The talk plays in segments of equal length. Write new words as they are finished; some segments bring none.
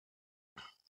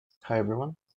Hi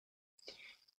everyone.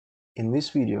 In this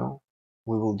video,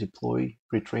 we will deploy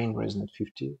Triton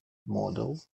ResNet50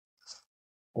 model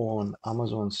on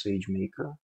Amazon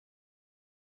Sagemaker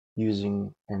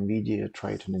using Nvidia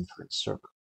Triton Inference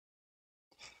server.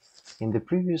 In the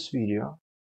previous video,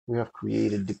 we have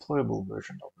created deployable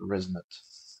version of the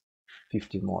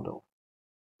ResNet50 model.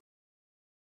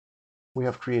 We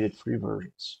have created three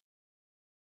versions.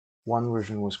 One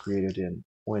version was created in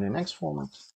ONNX format,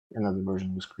 another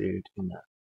version was created in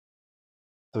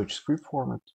a PyTorch script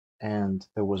format, and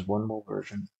there was one more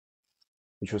version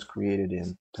which was created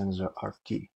in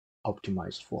TensorRT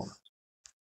optimized format.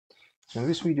 So in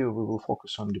this video, we will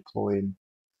focus on deploying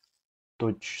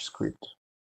PyTorch script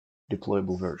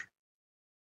deployable version.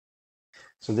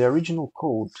 So the original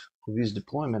code for this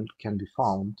deployment can be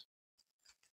found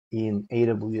in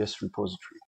AWS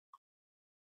repository.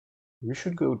 We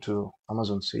should go to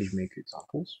Amazon SageMaker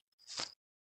examples,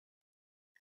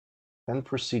 then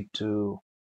proceed to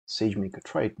SageMaker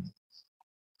Triton,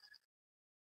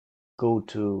 go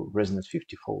to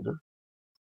ResNet50 folder,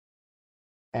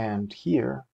 and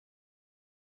here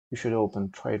you should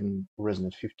open Triton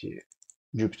ResNet50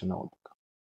 Jupyter notebook.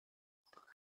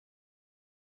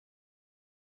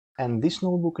 And this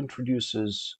notebook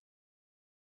introduces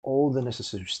all the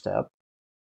necessary steps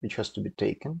which has to be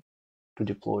taken to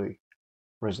deploy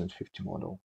ResNet50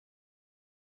 model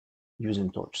using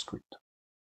PyTorch script.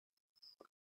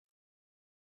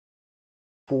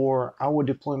 For our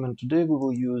deployment today, we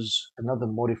will use another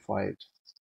modified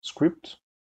script,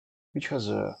 which has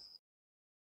a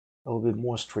little bit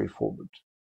more straightforward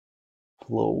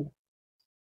flow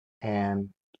and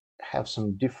have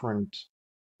some different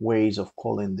ways of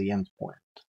calling the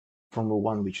endpoint from the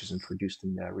one which is introduced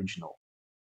in the original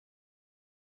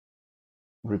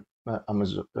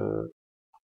Amazon,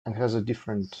 and has a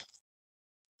different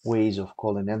ways of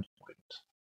calling endpoint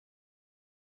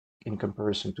in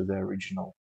comparison to the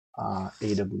original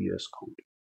AWS code.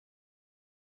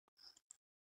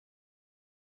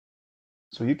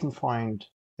 So you can find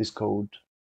this code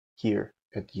here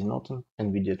at Yenoten,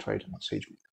 Nvidia Triton on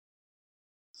SageMaker.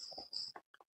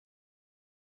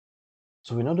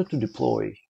 So in order to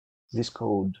deploy this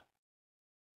code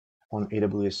on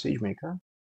AWS SageMaker,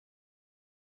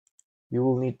 you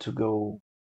will need to go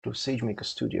to SageMaker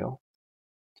Studio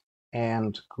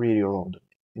and create your own domain.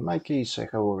 In my case, I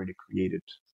have already created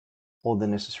all the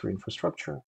necessary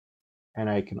infrastructure, and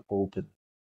I can open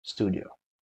Studio.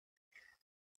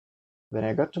 When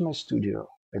I got to my studio,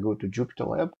 I go to Jupyter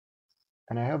Lab,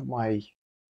 and I have my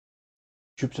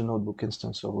Jupyter Notebook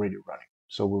instance already running,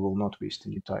 so we will not waste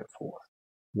any time for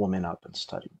warming up and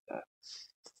starting the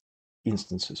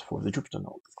instances for the Jupyter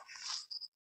Notebook.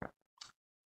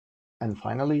 And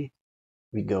finally,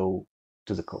 we go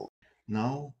to the code.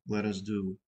 Now let us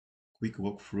do a quick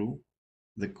walkthrough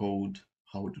the code,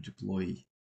 how to deploy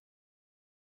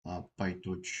a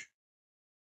PyTorch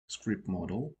script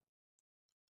model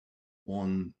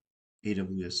on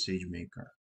AWS SageMaker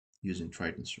using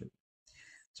Triton server.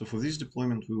 So for this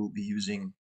deployment, we will be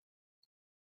using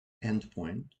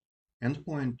Endpoint.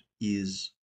 Endpoint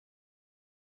is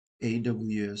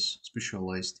AWS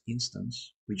specialized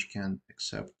instance which can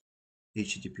accept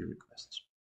HTTP requests.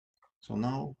 So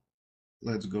now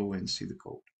let's go and see the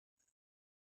code.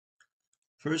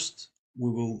 First, we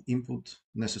will input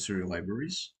necessary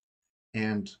libraries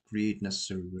and create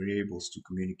necessary variables to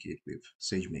communicate with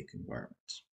SageMaker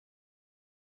environments.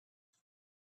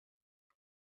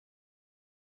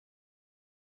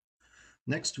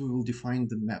 Next, we will define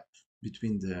the map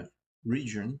between the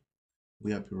region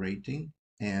we are operating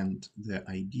and the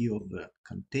ID of the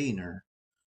container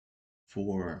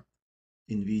for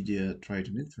Nvidia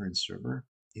Triton Inference server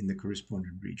in the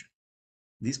corresponding region.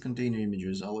 These container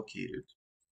images are located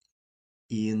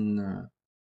in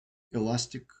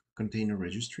Elastic Container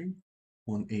Registry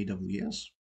on AWS,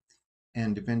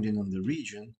 and depending on the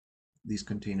region these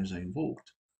containers are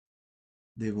invoked,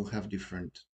 they will have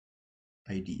different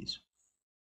IDs.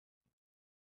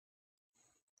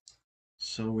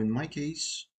 So in my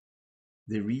case,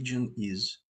 the region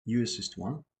is US East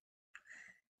 1,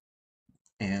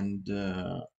 and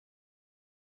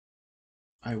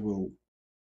I will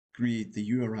create the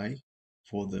URI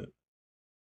for the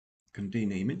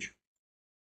container image,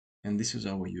 and this is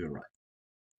our URI.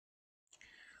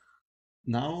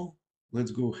 Now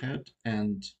let's go ahead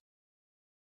and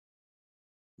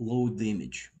load the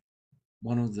image,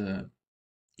 one of the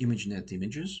ImageNet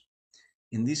images.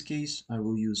 In this case, I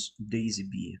will use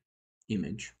DaisyB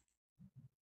image.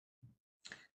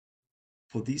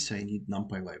 For this, I need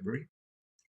NumPy library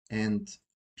and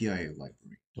Phi-AI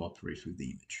library to operate with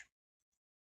the image.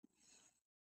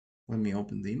 Let me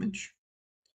open the image.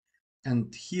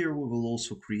 And here we will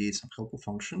also create some helper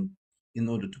function in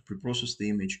order to preprocess the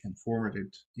image and format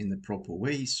it in the proper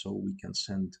way so we can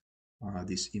send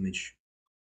this image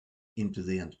into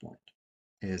the endpoint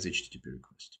as HTTP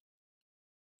request.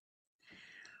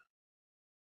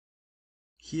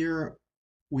 Here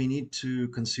we need to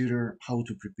consider how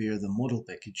to prepare the model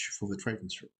package for the Triton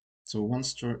server. So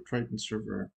once Triton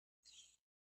server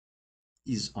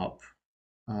is up,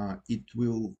 it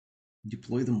will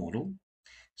deploy the model.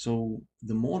 So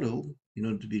the model, in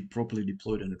order to be properly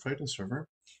deployed on the Triton server,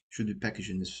 should be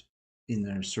packaged in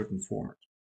a certain format.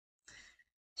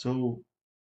 So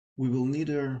we will need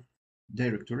a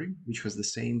directory which has the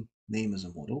same name as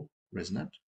a model, ResNet.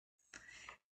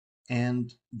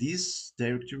 And this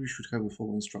directory should have the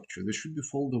following structure. There should be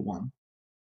folder 1,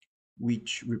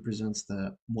 which represents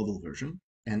the model version.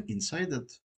 And inside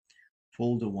that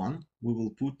folder 1, we will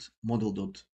put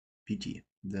model.pt,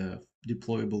 the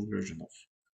deployable version of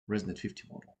ResNet50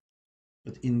 model.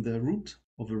 But in the root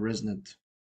of a ResNet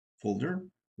folder,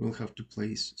 we'll have to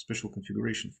place a special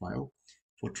configuration file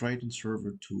for Triton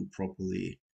server to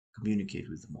properly communicate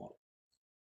with the model.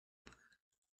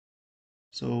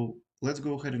 So let's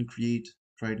go ahead and create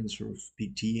Triton server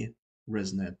pt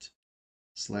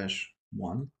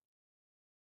ResNet/1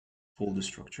 folder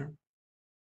structure.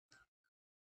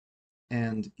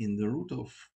 And in the root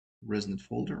of ResNet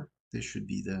folder, there should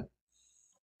be the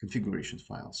configuration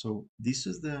file. So this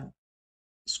is the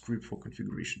script for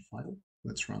configuration file.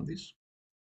 Let's run this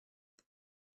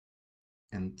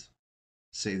and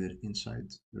save it inside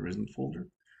the ResNet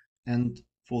folder. And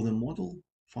for the model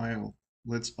file,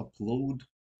 let's upload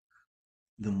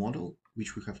the model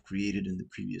which we have created in the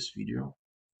previous video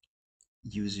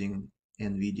using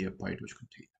Nvidia PyTorch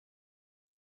Container.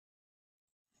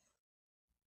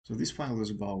 So this file is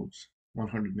about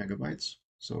 100 megabytes,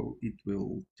 so it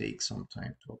will take some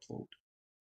time to upload.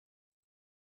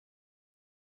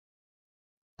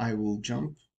 I will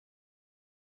jump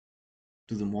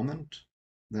to the moment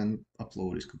then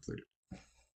upload is completed.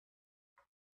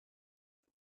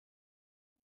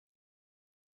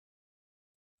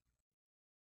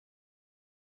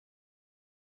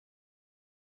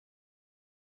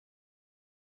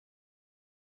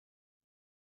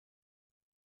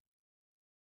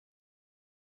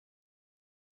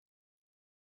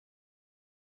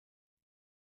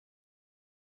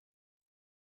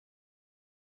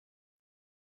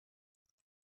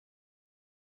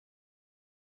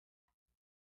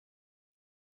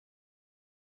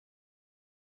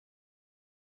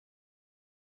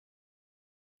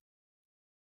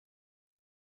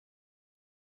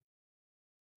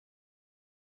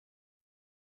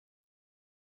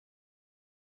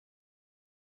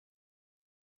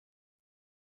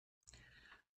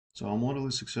 So our model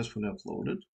is successfully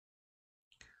uploaded.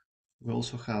 We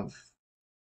also have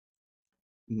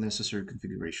necessary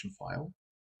configuration file.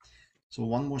 So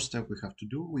one more step we have to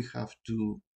do, we have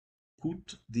to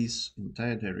put this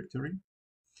entire directory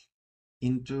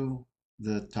into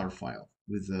the tar file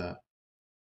with the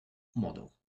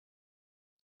model.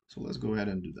 So let's go ahead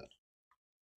and do that.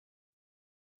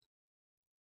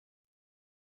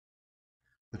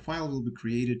 The file will be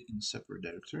created in a separate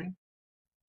directory,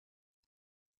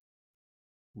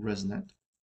 ResNet.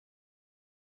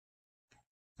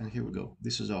 And here we go.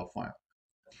 This is our file.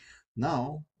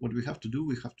 Now, what we have to do,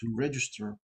 we have to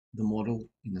register the model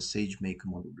in a Sagemaker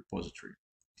model repository.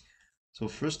 So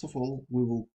first of all, we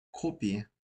will copy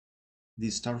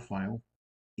this tar file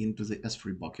into the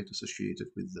S3 bucket associated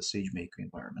with the Sagemaker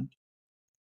environment.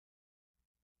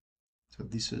 So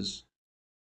this is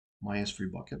my S3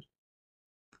 bucket.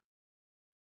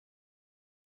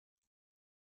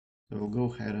 So we'll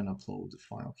go ahead and upload the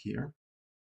file here.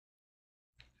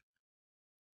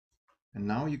 And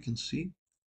now you can see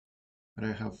that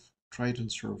I have Triton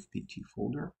serve pt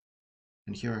folder,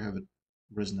 and here I have a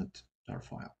ResNet tar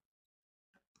file.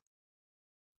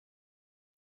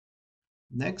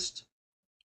 Next,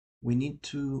 we need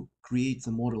to create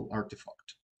the model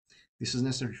artifact. This is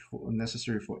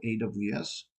necessary for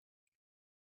AWS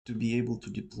to be able to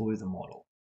deploy the model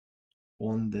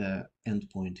on the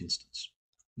endpoint instance.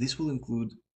 This will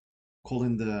include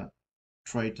calling the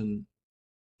Triton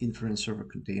Inference server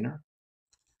container,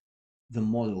 the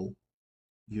model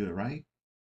URI,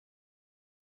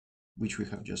 which we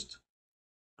have just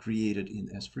created in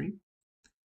S3,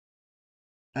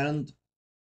 and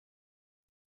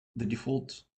the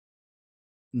default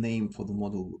name for the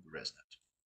model will be ResNet.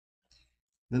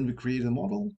 Then we create a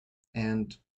model,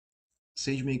 and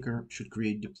Sagemaker should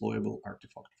create deployable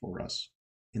artifact for us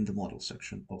in the model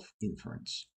section of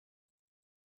inference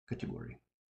category.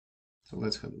 So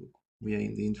let's have a look. We are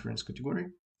in the inference category.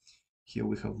 Here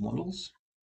we have models.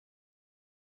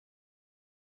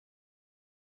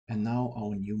 And now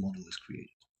our new model is created.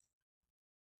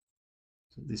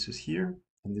 So this is here,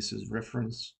 and this is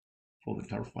reference for the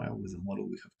tar file with the model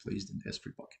we have placed in the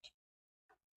S3 bucket.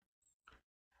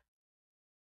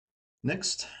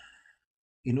 Next,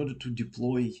 in order to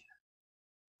deploy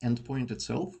endpoint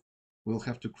itself, we'll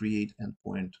have to create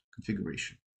endpoint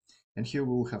configuration. And here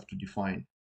we'll have to define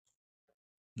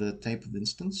the type of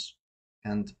instance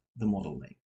and the model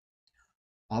name.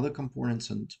 Other components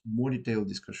and more detailed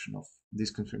discussion of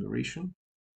this configuration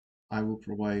I will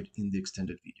provide in the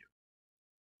extended video.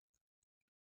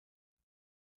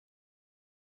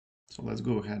 So let's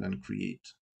go ahead and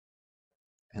create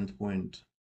endpoint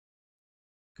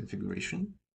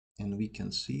configuration. And we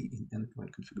can see in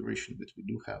endpoint configuration that we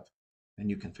do have a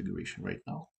new configuration right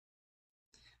now.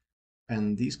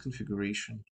 And this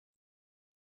configuration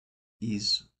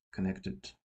is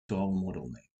connected to our model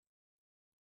name.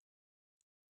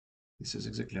 This is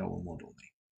exactly our model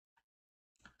name.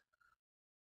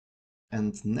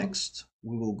 And next,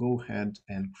 we will go ahead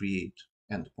and create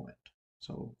endpoint.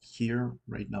 So here,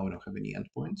 right now, we don't have any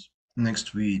endpoints.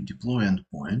 Next, we deploy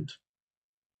endpoint.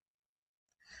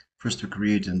 First, we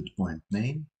create endpoint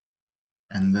name,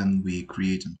 and then we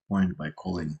create endpoint by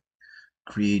calling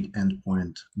create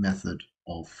endpoint method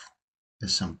of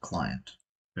SM client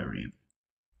variable.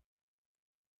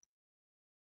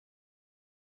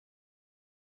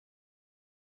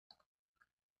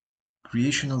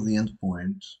 Creation of the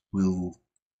endpoint will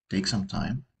take some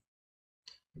time,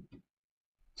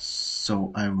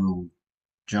 so I will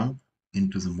jump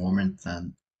into the moment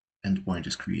that endpoint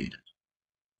is created.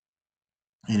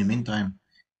 In the meantime,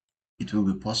 it will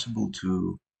be possible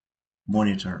to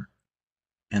monitor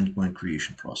endpoint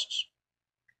creation process.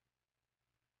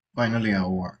 Finally,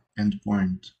 our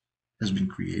endpoint has been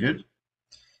created,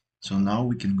 so now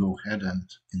we can go ahead and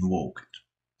invoke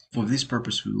it. For this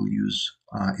purpose, we will use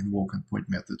invoke endpoint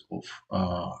method of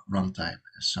runtime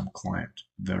as some client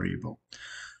variable.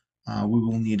 We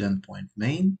will need endpoint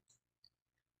name,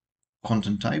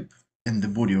 content type, and the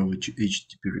body of each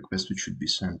HTTP request which should be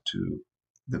sent to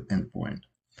the endpoint.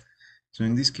 So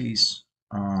in this case,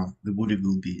 the body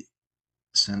will be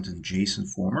sent in JSON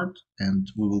format,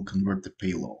 and we will convert the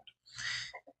payload.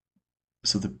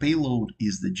 So the payload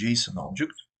is the JSON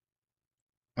object,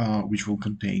 which will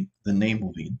contain the name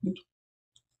of the input,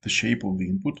 the shape of the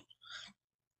input,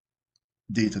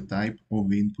 data type of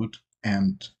the input,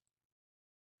 and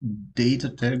data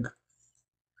tag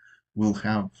will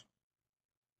have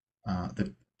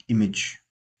the image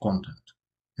content.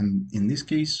 And in this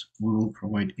case, we will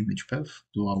provide image path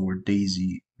to our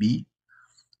daisyb.jpg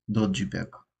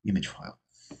image file.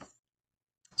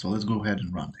 So let's go ahead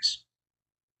and run this.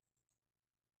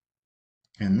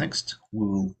 And next, we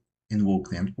will invoke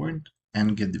the endpoint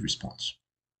and get the response.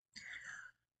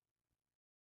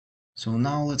 So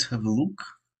now let's have a look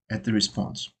at the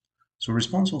response. So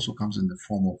response also comes in the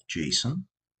form of JSON.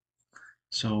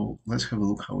 So let's have a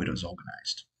look how it is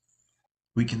organized.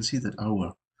 We can see that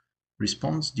our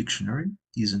response dictionary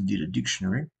is indeed a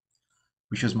dictionary,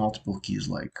 which has multiple keys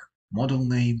like model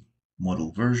name,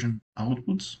 model version,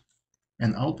 outputs,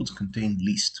 and outputs contain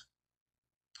list.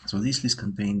 So this list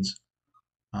contains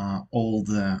all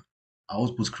the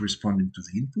outputs corresponding to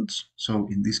the inputs. So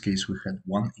in this case, we had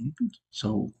one input.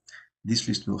 So this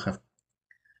list will have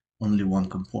only one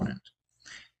component.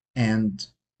 And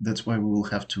that's why we will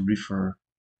have to refer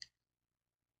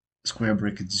square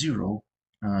bracket 0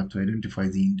 to identify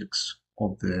the index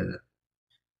of the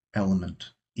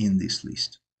element in this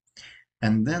list.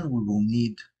 And then we will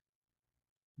need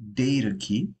data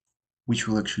key, which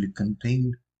will actually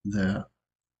contain the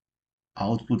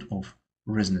output of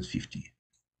ResNet50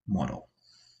 model.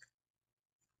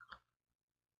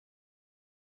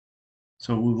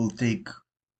 So we will take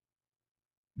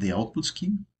the output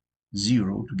scheme,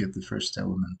 0 to get the first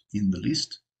element in the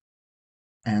list,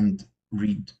 and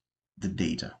read the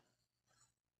data.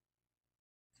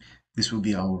 This will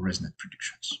be our ResNet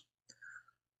predictions.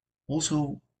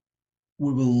 Also,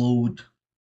 we will load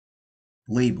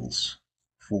labels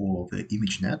for the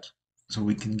ImageNet, so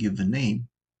we can give the name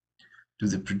to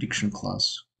the prediction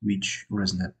class which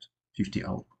ResNet50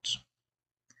 outputs.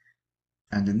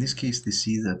 And in this case, they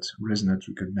see that ResNet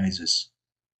recognizes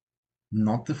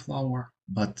not the flower,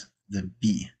 but the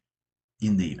bee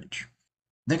in the image.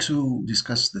 Next, we'll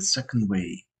discuss the second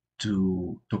way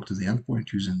to talk to the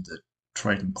endpoint using the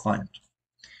Triton client.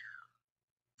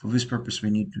 For this purpose, we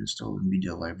need to install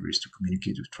Nvidia libraries to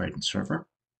communicate with Triton server.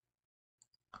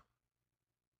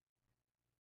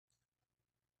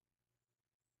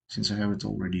 Since I have it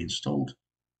already installed,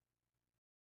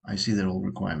 I see that all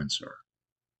requirements are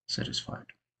satisfied.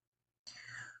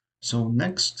 So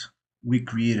next, we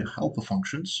create a helper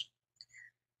functions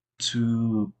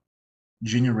to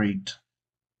generate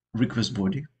request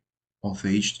body of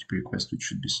the HTTP request which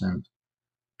should be sent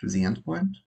to the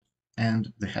endpoint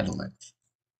and the header length.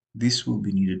 This will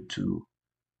be needed to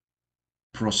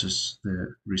process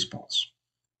the response.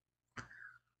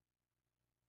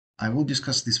 I will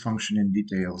discuss this function in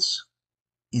details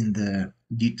in the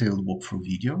detailed walkthrough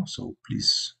video, so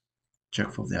please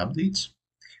check for the updates.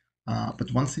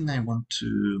 But one thing I want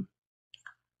to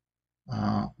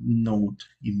note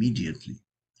immediately,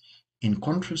 in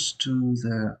contrast to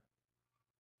the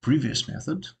previous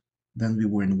method, then we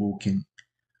were invoking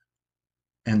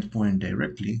endpoint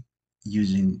directly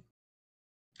using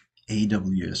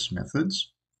AWS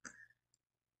methods.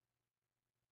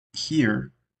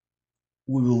 Here,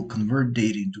 we will convert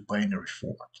data into binary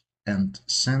format and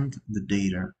send the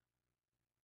data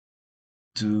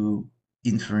to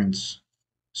inference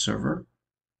server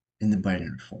in the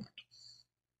binary format.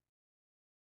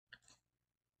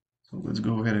 So let's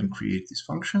go ahead and create these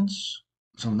functions.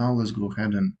 So now let's go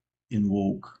ahead and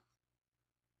invoke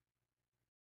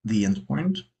the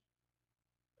endpoint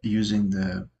using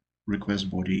the request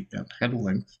body and header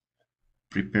length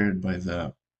prepared by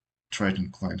the Triton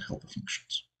client helper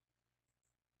functions.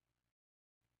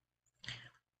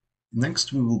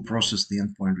 Next, we will process the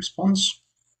endpoint response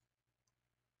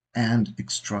and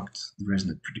extract the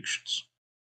ResNet predictions.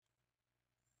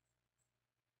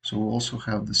 So we'll also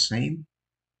have the same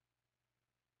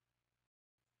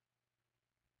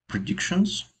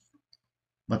predictions,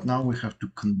 but now we have to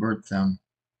convert them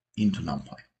into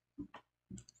NumPy.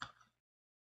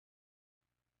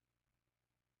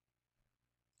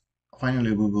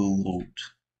 Finally, we will load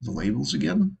the labels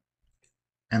again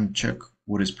and check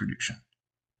what is prediction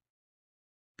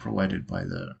provided by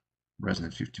the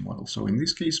ResNet50 model. So in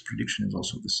this case, prediction is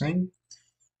also the same.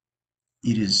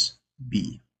 It is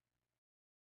B.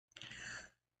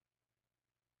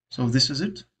 So this is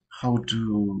it, how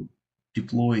to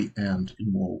deploy and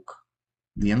invoke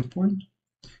the endpoint.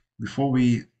 Before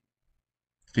we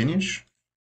finish,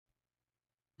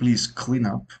 please clean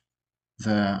up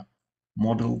the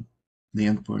model, the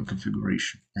endpoint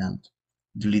configuration, and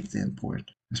delete the endpoint.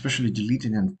 Especially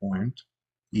deleting endpoint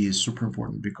is super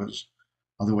important because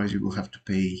otherwise you will have to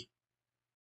pay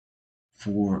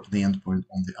for the endpoint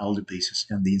on the hourly basis,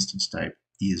 and the instance type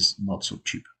is not so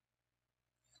cheap.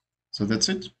 So that's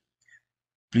it.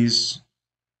 Please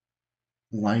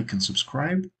like and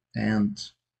subscribe, and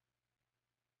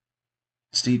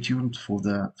stay tuned for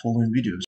the following videos.